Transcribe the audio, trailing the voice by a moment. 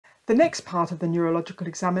The next part of the neurological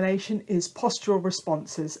examination is postural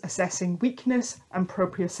responses, assessing weakness and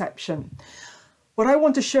proprioception. What I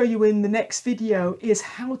want to show you in the next video is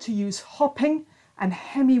how to use hopping and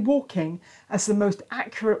hemi-walking as the most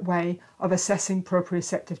accurate way of assessing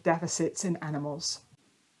proprioceptive deficits in animals.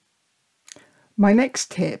 My next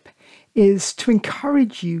tip is to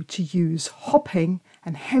encourage you to use hopping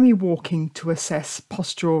and hemi-walking to assess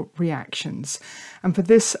postural reactions. And for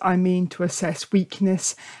this, I mean to assess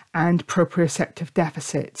weakness and proprioceptive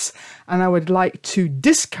deficits. And I would like to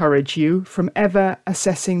discourage you from ever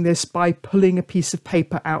assessing this by pulling a piece of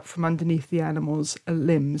paper out from underneath the animal's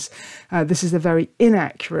limbs. This is a very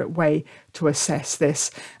inaccurate way to assess this.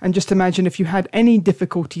 And just imagine if you had any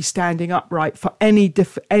difficulty standing upright for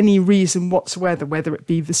any reason whatsoever, whether it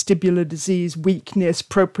be vestibular disease, weakness,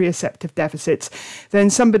 proprioceptive deficits, then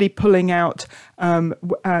somebody pulling out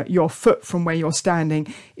your foot from where you're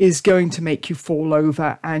standing is going to make you fall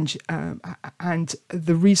over, and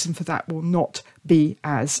the reason for that will not be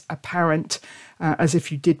as apparent as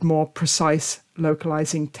if you did more precise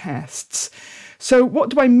localizing tests. So what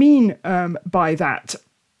do I mean by that?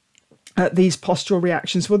 These postural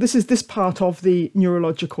reactions? Well, this is this part of the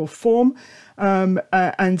neurological form,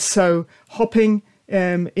 and so hopping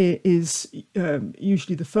is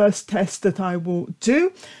usually the first test that I will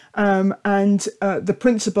do, and the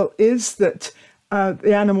principle is that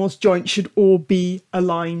the animal's joints should all be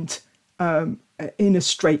aligned in a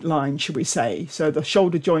straight line, should we say. So the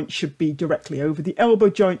shoulder joint should be directly over the elbow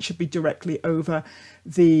joint, should be directly over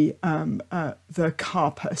the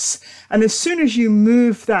carpus, and as soon as you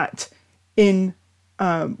move that in,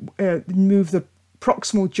 move the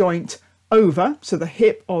proximal joint over, so the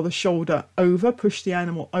hip or the shoulder over, push the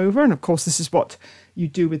animal over, and of course this is what you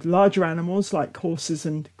do with larger animals like horses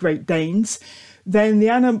and Great Danes, then the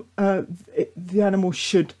animal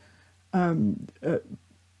should,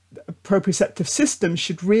 proprioceptive system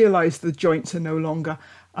should realize the joints are no longer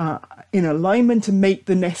in alignment and make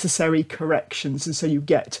the necessary corrections, and so you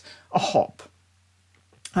get a hop.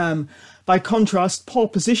 By contrast, paw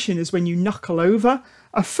position is when you knuckle over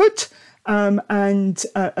a foot, and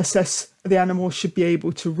assess the animal should be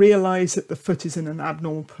able to realize that the foot is in an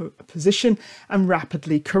abnormal position and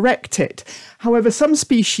rapidly correct it. However, some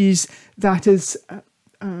species that is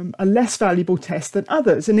a less valuable test than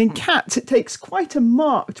others, and in cats it takes quite a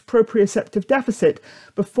marked proprioceptive deficit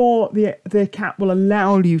before the cat will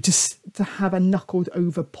allow you to have a knuckled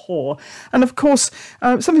over paw. And of course,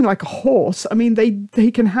 something like a horse, I mean,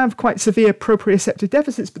 they can have quite severe proprioceptive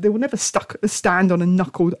deficits, but they will never stand on a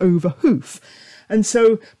knuckled over hoof. And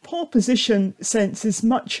so paw position sense is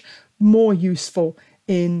much more useful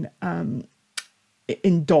in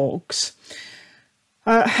dogs.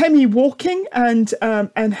 Hemi-walking and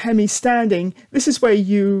hemi-standing, this is where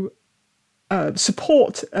you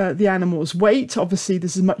support the animal's weight. Obviously,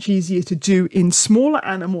 this is much easier to do in smaller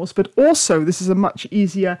animals, but also this is a much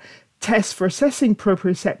easier test for assessing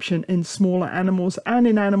proprioception in smaller animals and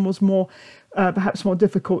in animals perhaps more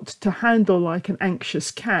difficult to handle, like an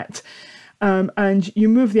anxious cat. And you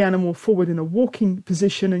move the animal forward in a walking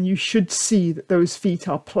position, and you should see that those feet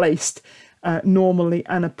are placed normally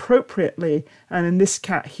and appropriately. And in this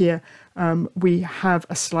cat here, we have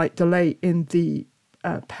a slight delay in the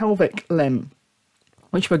pelvic limb,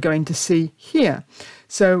 which we're going to see here.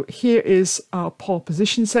 So here is our paw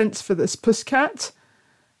position sense for this puss cat.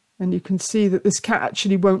 And you can see that this cat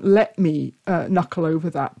actually won't let me knuckle over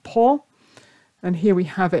that paw. And here we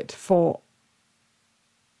have it for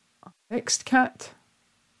our next cat.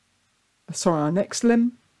 Sorry, our next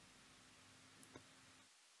limb.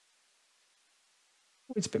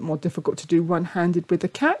 It's a bit more difficult to do one-handed with a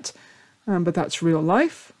cat, but that's real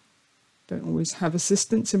life. Don't always have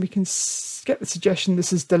assistance, and we can get the suggestion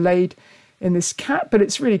this is delayed in this cat, but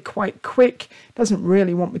it's really quite quick. It doesn't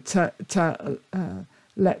really want me to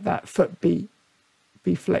let that foot be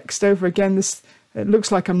flexed over. Again, it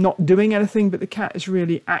looks like I'm not doing anything, but the cat is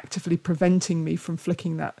really actively preventing me from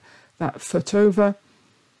flicking that foot over.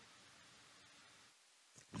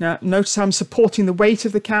 Now, notice I'm supporting the weight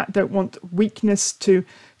of the cat. Don't want weakness to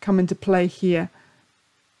come into play here.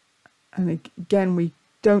 And again, we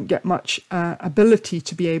don't get much ability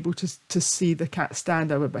to be able to see the cat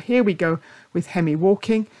stand over. But here we go with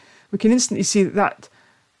hemi-walking. We can instantly see that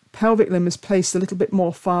pelvic limb is placed a little bit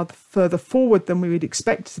more further forward than we would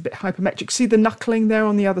expect. It's a bit hypermetric. See the knuckling there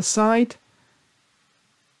on the other side?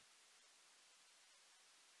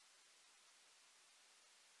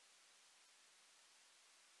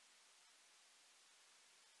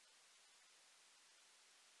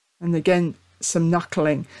 And again, some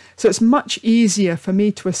knuckling. So it's much easier for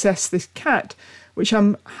me to assess this cat, which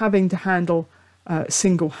I'm having to handle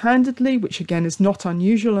single-handedly, which again is not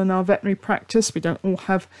unusual in our veterinary practice. We don't all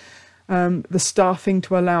have the staffing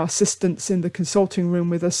to allow assistants in the consulting room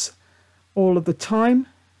with us all of the time.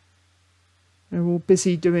 They're all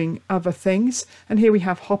busy doing other things. And here we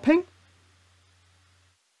have hopping.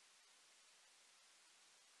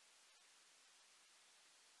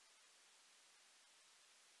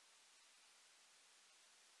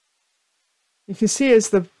 You can see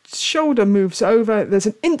as the shoulder moves over, there's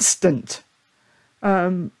an instant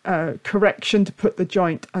correction to put the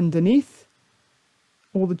joint underneath,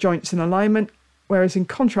 all the joints in alignment. Whereas in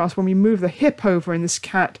contrast, when we move the hip over in this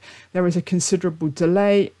cat, there is a considerable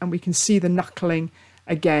delay, and we can see the knuckling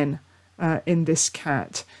again in this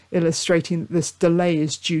cat, illustrating that this delay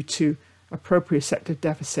is due to a proprioceptive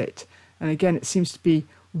deficit. And again, it seems to be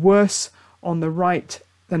worse on the right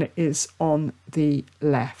than it is on the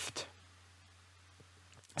left.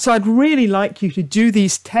 So I'd really like you to do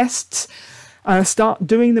these tests. Start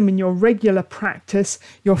doing them in your regular practice.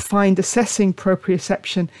 You'll find assessing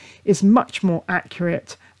proprioception is much more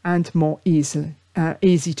accurate and more easy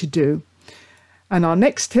to do. And our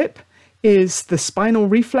next tip is the spinal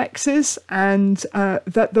reflexes, and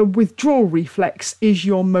that the withdrawal reflex is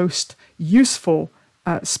your most useful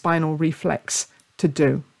spinal reflex to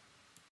do.